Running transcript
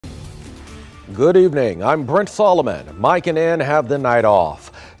Good evening. I'm Brent Solomon. Mike and Ann have the night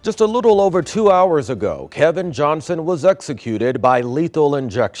off. Just a little over 2 hours ago, Kevin Johnson was executed by lethal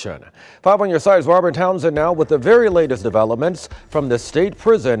injection. 5 on your side's Robert Townsend now with the very latest developments from the state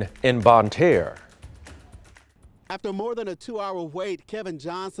prison in Bonne Terre. After more than a 2-hour wait, Kevin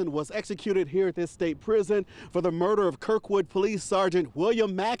Johnson was executed here at this state prison for the murder of Kirkwood Police Sergeant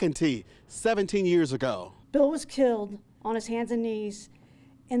William McEntee 17 years ago. Bill was killed on his hands and knees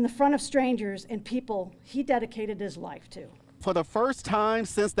in the front of strangers and people he dedicated his life to. For the first time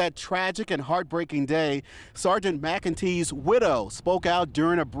since that tragic and heartbreaking day, Sergeant McEntee's widow spoke out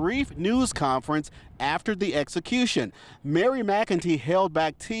during a brief news conference after the execution. Mary McEntee held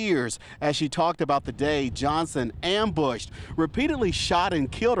back tears as she talked about the day Johnson ambushed, repeatedly shot and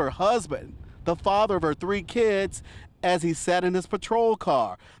killed her husband, the father of her 3 kids, as he sat in his patrol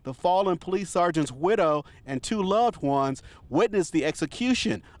car. The fallen police sergeant's widow and 2 loved ones witnessed the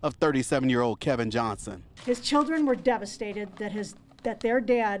execution of 37-year-old Kevin Johnson. His children were devastated that their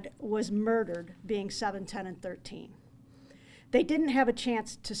dad was murdered, being 7, 10, and 13. They didn't have a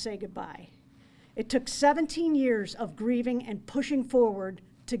chance to say goodbye. It took 17 years of grieving and pushing forward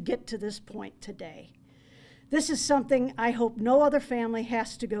to get to this point today. This is something I hope no other family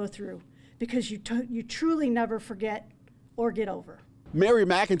has to go through, because you truly never forget or get over. Mary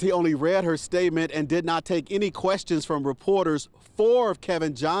McEntee only read her statement and did not take any questions from reporters. 4 of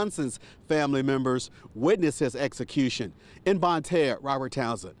Kevin Johnson's family members witnessed his execution. In Bonne Terre, Robert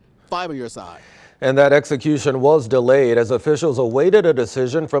Townsend, 5 on your side. And that execution was delayed as officials awaited a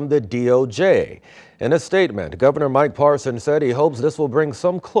decision from the DOJ. In a statement, Governor Mike Parson said he hopes this will bring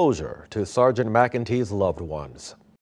some closure to Sergeant McEntee's loved ones.